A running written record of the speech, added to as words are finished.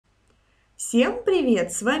Всем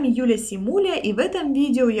привет! С вами Юля Симуля, и в этом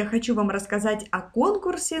видео я хочу вам рассказать о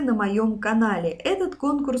конкурсе на моем канале. Этот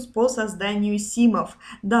конкурс по созданию симов.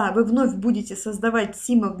 Да, вы вновь будете создавать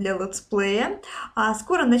симов для летсплея, а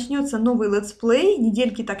скоро начнется новый летсплей,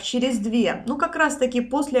 недельки так через две. Ну, как раз таки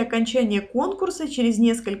после окончания конкурса, через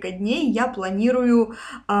несколько дней, я планирую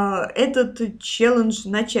этот челлендж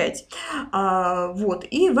начать. Вот,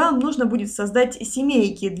 и вам нужно будет создать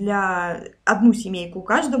семейки одну семейку,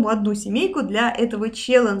 каждому одну семейку для этого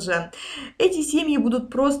челленджа. Эти семьи будут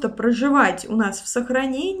просто проживать у нас в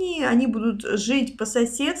сохранении, они будут жить по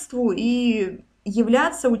соседству и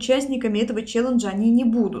являться участниками этого челленджа они не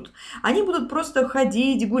будут. Они будут просто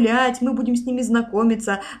ходить, гулять, мы будем с ними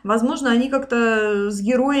знакомиться. Возможно, они как-то с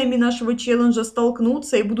героями нашего челленджа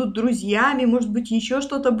столкнутся и будут друзьями, может быть, еще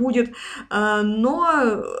что-то будет. Но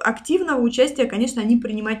активного участия, конечно, они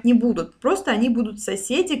принимать не будут. Просто они будут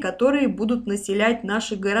соседи, которые будут населять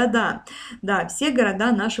наши города. Да, все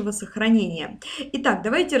города нашего сохранения. Итак,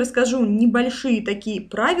 давайте расскажу небольшие такие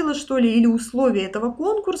правила, что ли, или условия этого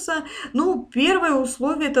конкурса. Ну, первое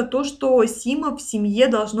условие – это то, что симов в семье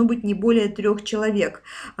должно быть не более 3 человек,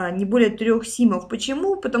 не более 3 симов.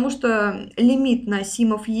 Почему? Потому что лимит на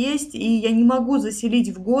симов есть, и я не могу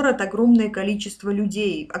заселить в город огромное количество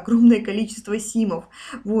людей, огромное количество симов.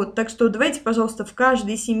 Вот, так что давайте, пожалуйста, в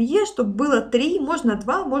каждой семье, чтобы было 3, можно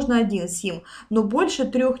 2, можно 1 сим, но больше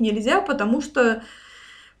 3 нельзя, потому что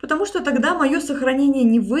тогда мое сохранение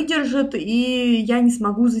не выдержит, и я не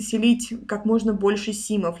смогу заселить как можно больше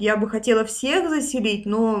симов. Я бы хотела всех заселить,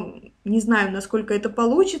 но не знаю, насколько это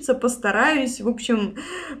получится, постараюсь. В общем,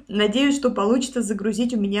 надеюсь, что получится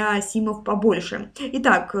загрузить у меня симов побольше.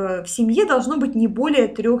 Итак, в семье должно быть не более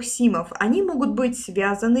 3 симов. Они могут быть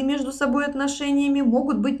связаны между собой отношениями,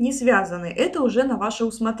 могут быть не связаны. Это уже на ваше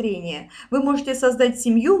усмотрение. Вы можете создать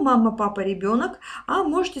семью мама, папа, ребенок, а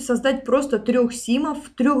можете создать просто 3 симов,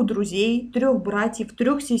 3 друзей, 3 братьев,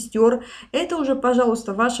 3 сестер. Это уже,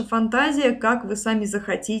 пожалуйста, ваша фантазия, как вы сами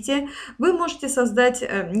захотите. Вы можете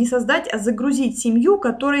а загрузить семью,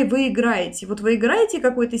 которой вы играете. Вот вы играете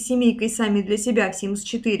какой-то семейкой сами для себя в Sims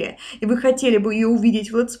 4, и вы хотели бы ее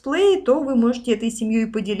увидеть в летсплее, то вы можете этой семьей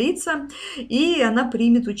поделиться, и она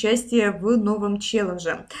примет участие в новом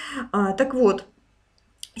челлендже. Так вот,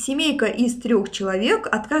 семейка из 3 человек,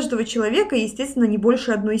 от каждого человека, естественно, не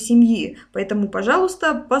больше одной семьи. Поэтому,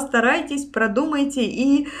 пожалуйста, постарайтесь, продумайте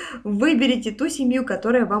и выберите ту семью,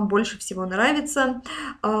 которая вам больше всего нравится.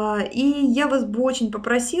 И я вас бы очень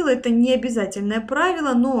попросила, это не обязательное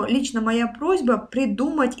правило, но лично моя просьба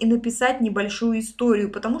придумать и написать небольшую историю,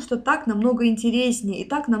 потому что так намного интереснее и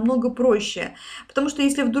так намного проще. Потому что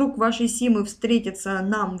если вдруг ваши симы встретятся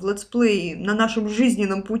нам в летсплее на нашем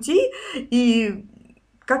жизненном пути, и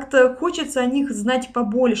как-то хочется о них знать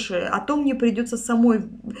побольше, а то мне придется самой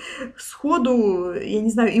сходу, я не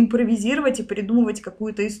знаю, импровизировать и придумывать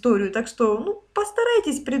какую-то историю. Так что, ну,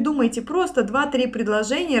 постарайтесь, придумайте просто 2-3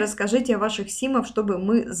 предложения, расскажите о ваших симах, чтобы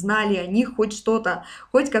мы знали о них хоть что-то,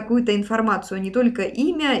 хоть какую-то информацию, не только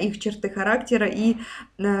имя, их черты характера и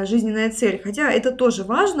жизненная цель. Хотя это тоже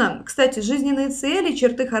важно. Кстати, жизненные цели,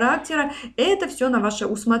 черты характера, это все на ваше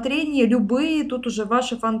усмотрение, любые, тут уже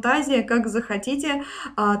ваша фантазия, как захотите,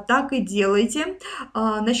 так и делайте.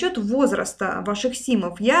 Насчет возраста ваших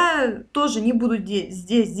симов я тоже не буду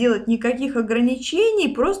здесь делать никаких ограничений,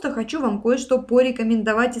 просто хочу вам кое-что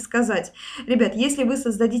порекомендовать и сказать. Ребят, если вы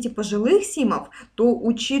создадите пожилых симов, то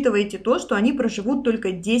учитывайте то, что они проживут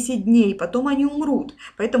только 10 дней, потом они умрут.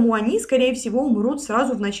 Поэтому они, скорее всего, умрут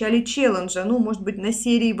сразу в начале челленджа, ну, может быть, на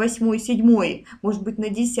серии 8-7, может быть, на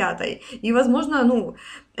 10. И, возможно,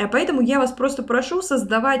 поэтому я вас просто прошу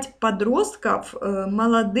создавать подростков,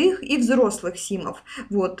 молодых и взрослых симов.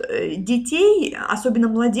 Вот. Детей, особенно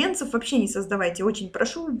младенцев, вообще не создавайте, очень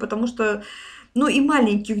прошу, потому что, и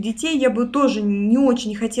маленьких детей я бы тоже не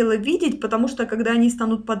очень хотела видеть, потому что, когда они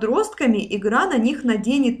станут подростками, игра на них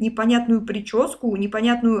наденет непонятную прическу,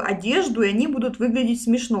 непонятную одежду, и они будут выглядеть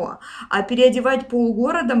смешно. А переодевать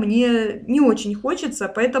полгорода мне не очень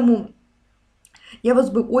хочется, поэтому я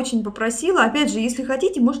вас бы очень попросила, опять же, если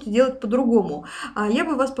хотите, можете делать по-другому. Я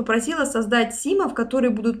бы вас попросила создать симов,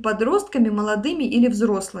 которые будут подростками, молодыми или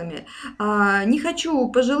взрослыми. Не хочу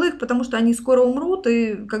пожилых, потому что они скоро умрут,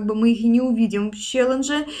 и как бы мы их и не увидим в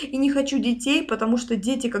челлендже. И не хочу детей, потому что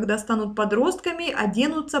дети, когда станут подростками,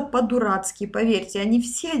 оденутся по-дурацки, поверьте. Они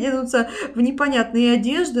все оденутся в непонятные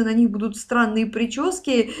одежды, на них будут странные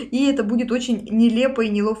прически, и это будет очень нелепо и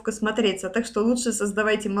неловко смотреться. Так что лучше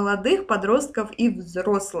создавайте молодых, подростков и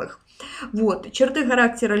взрослых. Вот, черты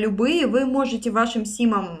характера любые, вы можете вашим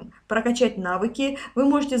симам прокачать навыки, вы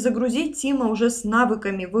можете загрузить Сима уже с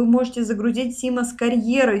навыками, вы можете загрузить Сима с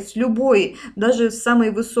карьерой, с любой, даже с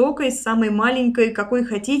самой высокой, с самой маленькой, какой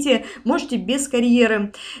хотите, можете без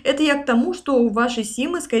карьеры. Это я к тому, что ваши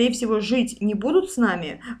Симы, скорее всего, жить не будут с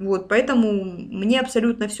нами, вот, поэтому мне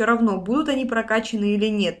абсолютно все равно, будут они прокачаны или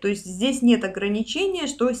нет. То есть здесь нет ограничения,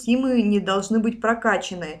 что Симы не должны быть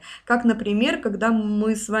прокачаны. Как, например, когда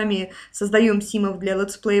мы с вами создаем Симов для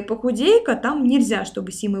летсплея Похудей-ка, там нельзя,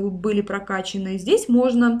 чтобы Симы были прокачаны. Здесь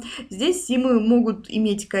можно. Здесь Симы могут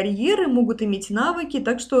иметь карьеры, могут иметь навыки,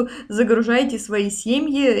 так что загружайте свои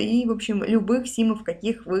семьи и, в общем, любых Симов,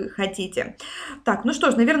 каких вы хотите. Так, ну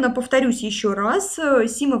что ж, наверное, повторюсь еще раз.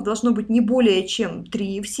 Симов должно быть не более чем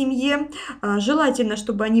 3 в семье. Желательно,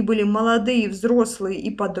 чтобы они были молодые, взрослые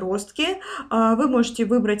и подростки. Вы можете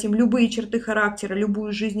выбрать им любые черты характера,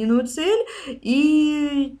 любую жизненную цель.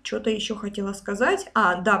 И что-то еще хотела сказать.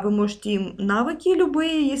 Да, вы можете им навыки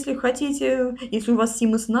любые, если хотите. Если у вас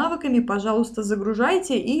Симы с навыками, пожалуйста,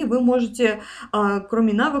 загружайте. И вы можете,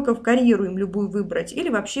 кроме навыков, карьеру им любую выбрать. Или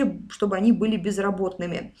вообще, чтобы они были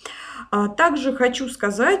безработными. Также хочу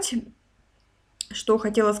сказать, что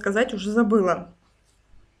хотела сказать, уже забыла.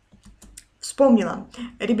 Вспомнила.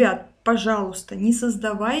 Ребят, пожалуйста, не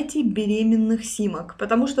создавайте беременных симок,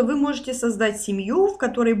 потому что вы можете создать семью, в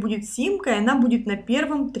которой будет симка, и она будет на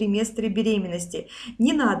первом триместре беременности.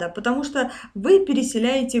 Не надо, потому что вы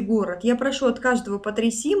переселяете город. Я прошу от каждого по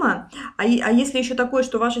 3 сима, а если еще такое,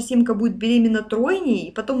 что ваша симка будет беременна тройней,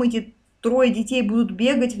 и потом эти 3 детей будут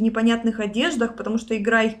бегать в непонятных одеждах, потому что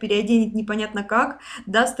игра их переоденет непонятно как,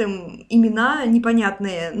 даст им имена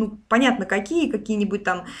непонятные, ну, понятно какие, какие-нибудь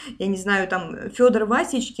там, я не знаю, там, Федор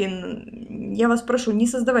Васечкин. Я вас прошу, не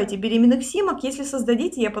создавайте беременных симок. Если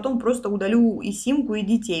создадите, я потом просто удалю и симку, и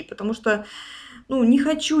детей, потому что, ну, не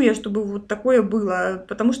хочу я, чтобы вот такое было,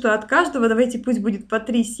 потому что от каждого давайте пусть будет по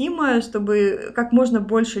 3 сима, чтобы как можно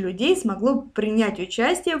больше людей смогло принять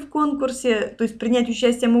участие в конкурсе, то есть принять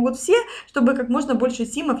участие могут все, чтобы как можно больше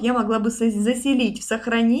симов я могла бы заселить в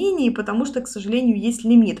сохранении, потому что, к сожалению, есть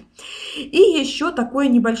лимит. И еще такое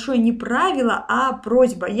небольшое не правило, а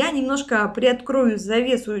просьба. Я немножко приоткрою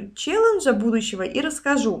завесу челленджа будущего и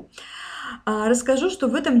расскажу. Расскажу, что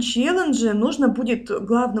в этом челлендже нужно будет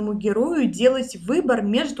главному герою делать выбор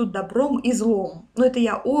между добром и злом. Ну, это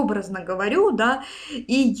я образно говорю, да.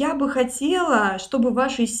 И я бы хотела, чтобы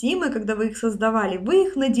ваши симы, когда вы их создавали, вы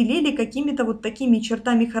их наделили какими-то вот такими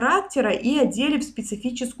чертами характера и одели в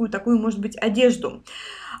специфическую такую, может быть, одежду.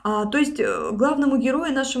 То есть главному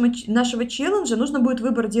герою нашего челленджа нужно будет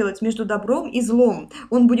выбор делать между добром и злом.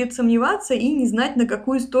 Он будет сомневаться и не знать, на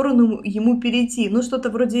какую сторону ему перейти. Ну, что-то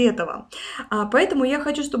вроде этого. Поэтому я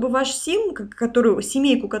хочу, чтобы ваш сим,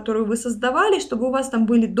 семейку, которую вы создавали, чтобы у вас там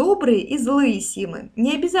были добрые и злые симы.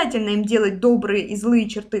 Не обязательно им делать добрые и злые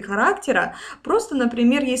черты характера. Просто,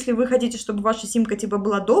 например, если вы хотите, чтобы ваша симка типа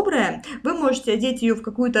была добрая, вы можете одеть ее в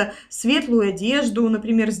какую-то светлую одежду,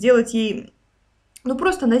 например, сделать ей... Ну,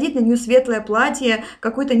 просто надеть на нее светлое платье,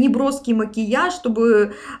 какой-то неброский макияж,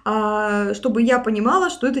 чтобы я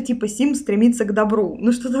понимала, что это типа сим стремится к добру.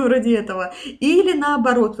 Ну, что-то вроде этого. Или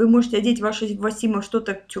наоборот, вы можете одеть вашего сима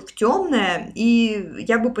что-то в темное, и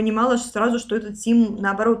я бы понимала сразу, что этот сим,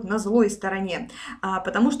 наоборот, на злой стороне.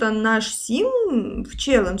 Потому что наш сим в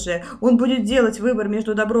челлендже, он будет делать выбор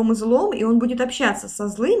между добром и злом, и он будет общаться со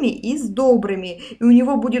злыми и с добрыми. И у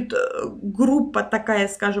него будет группа такая,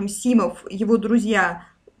 скажем, симов, его друзья,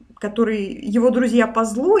 которые его друзья по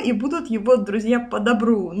злу и будут его друзья по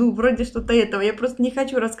добру. Ну, вроде что-то этого. Я просто не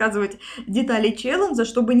хочу рассказывать детали челленджа,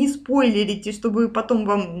 чтобы не спойлерить и чтобы потом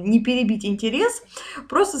вам не перебить интерес.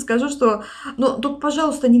 Просто скажу, что... Но только,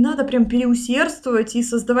 пожалуйста, не надо прям переусердствовать и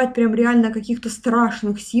создавать прям реально каких-то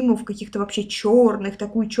страшных симов, каких-то вообще черных,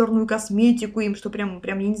 такую черную косметику им, что прям,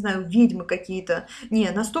 я не знаю, ведьмы какие-то.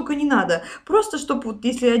 Не, настолько не надо. Просто, чтобы вот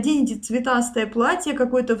если оденете цветастое платье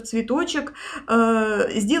какое-то в цветочек,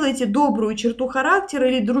 сделайте добрую черту характера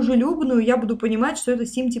или дружелюбную, я буду понимать, что это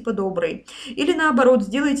сим типа добрый. Или наоборот,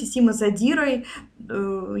 сделайте сима задирой,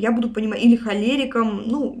 я буду понимать, или холериком,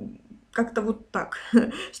 ну... Как-то вот так,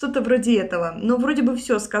 что-то вроде этого. Но вроде бы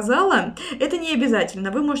все сказала. Это не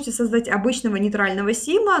обязательно. Вы можете создать обычного нейтрального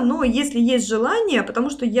сима, но если есть желание, потому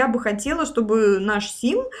что я бы хотела, чтобы наш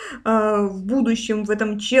сим в будущем в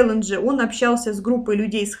этом челлендже, он общался с группой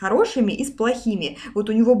людей с хорошими и с плохими. Вот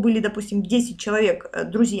у него были, допустим, 10 человек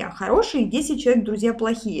друзья хорошие, 10 человек друзья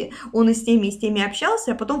плохие. Он и с теми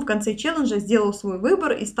общался, а потом в конце челленджа сделал свой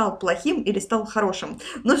выбор и стал плохим или стал хорошим.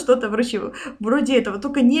 Ну, что-то вроде этого.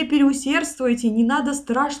 Только не переусердствуйте. усердствуйте, не надо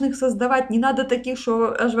страшных создавать, не надо таких,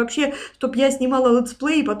 что аж вообще, чтоб я снимала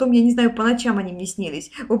летсплей, и потом, я не знаю, по ночам они мне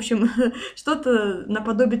снились. В общем, что-то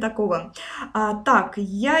наподобие такого. Так,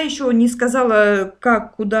 я еще не сказала,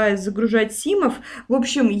 как, куда загружать симов. В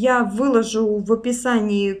общем, я выложу в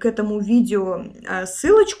описании к этому видео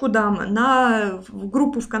ссылочку дам на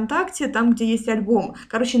группу ВКонтакте, там, где есть альбом.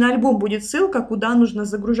 Короче, на альбом будет ссылка, куда нужно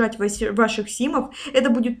загружать ваших симов. Это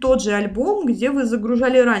будет тот же альбом, где вы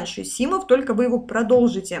загружали раньше симов, только вы его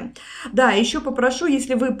продолжите. Да, еще попрошу,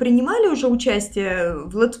 если вы принимали уже участие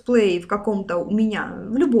в летсплее в каком-то у меня,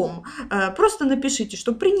 в любом, просто напишите,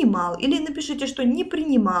 что принимал, или напишите, что не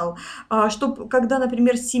принимал, чтобы, когда,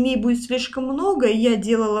 например, семей будет слишком много, и я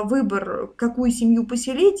делала выбор, какую семью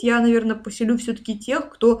поселить, я, наверное, поселю все-таки тех,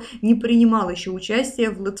 кто не принимал еще участие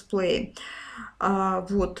в летсплее.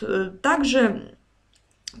 Вот. Также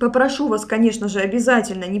попрошу вас, конечно же,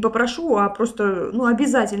 обязательно, не попрошу, а просто, ну,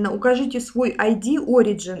 обязательно укажите свой ID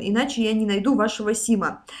Origin, иначе я не найду вашего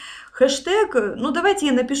сима. Хэштег, ну давайте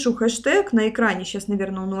я напишу хэштег на экране, сейчас,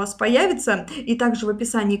 наверное, он у вас появится, и также в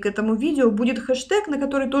описании к этому видео будет хэштег, на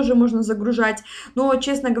который тоже можно загружать, но,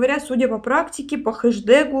 честно говоря, судя по практике, по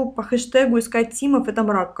хэштегу искать симов это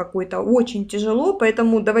мрак какой-то, очень тяжело,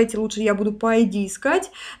 поэтому давайте лучше я буду по ID искать,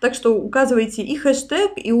 так что указывайте и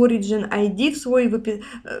хэштег, и Origin ID в свой...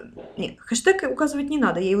 Нет, хэштег указывать не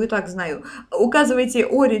надо, я его и так знаю. Указывайте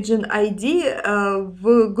Origin ID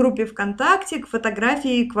в группе ВКонтакте к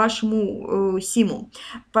фотографии к вашему симу,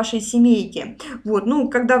 вашей семейке. Вот, ну,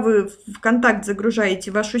 когда вы в контакт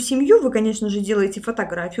загружаете вашу семью, вы, конечно же, делаете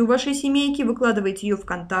фотографию вашей семейки, выкладываете ее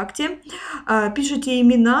ВКонтакте, пишите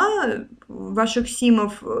имена ваших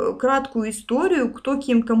симов, краткую историю, кто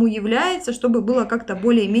кем кому является, чтобы было как-то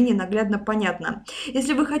более-менее наглядно понятно.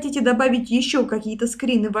 Если вы хотите добавить еще какие-то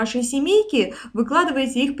скрины вашей семейки,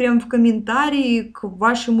 выкладывайте их прямо в комментарии к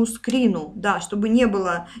вашему скрину, да, чтобы не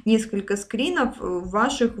было несколько скринов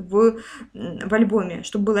ваших в альбоме,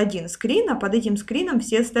 чтобы был один скрин, а под этим скрином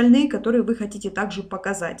все остальные, которые вы хотите также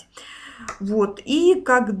показать. Вот, и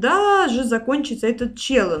когда же закончится этот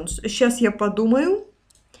челлендж? Сейчас я подумаю.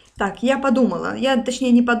 Так, я подумала. Я,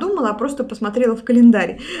 точнее, не подумала, а просто посмотрела в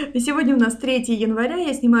календарь. Сегодня у нас 3 января,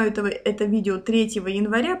 я снимаю это видео 3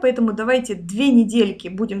 января, поэтому давайте 2 недельки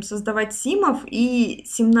будем создавать симов, и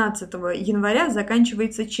 17 января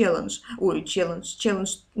заканчивается челлендж. Ой, челлендж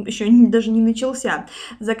еще даже не начался.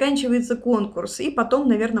 Заканчивается конкурс, и потом,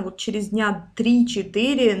 наверное, вот через дня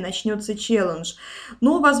 3-4 начнется челлендж.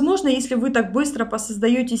 Но, возможно, если вы так быстро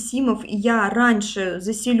посоздаете симов, и я раньше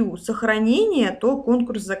заселю сохранение, то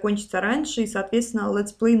конкурс закончится раньше, и, соответственно,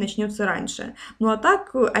 летсплей начнется раньше. Ну а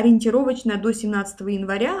так, ориентировочно до 17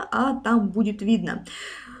 января, а там будет видно.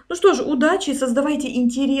 Ну что ж, удачи, создавайте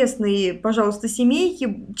интересные, пожалуйста,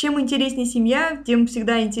 семейки. Чем интереснее семья, тем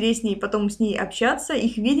всегда интереснее потом с ней общаться,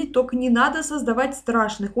 их видеть, только не надо создавать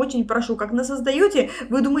страшных. Очень прошу, как насоздаете,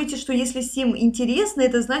 вы думаете, что если сим интересный,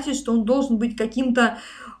 это значит, что он должен быть каким-то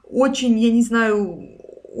очень, я не знаю,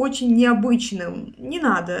 очень необычным. Не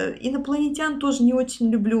надо. Инопланетян тоже не очень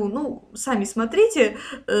люблю. Ну, сами смотрите,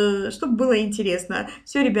 чтобы было интересно.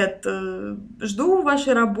 Все, ребят, жду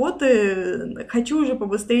вашей работы. Хочу уже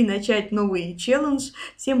побыстрее начать новый челлендж.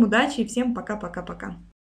 Всем удачи и всем пока-пока-пока.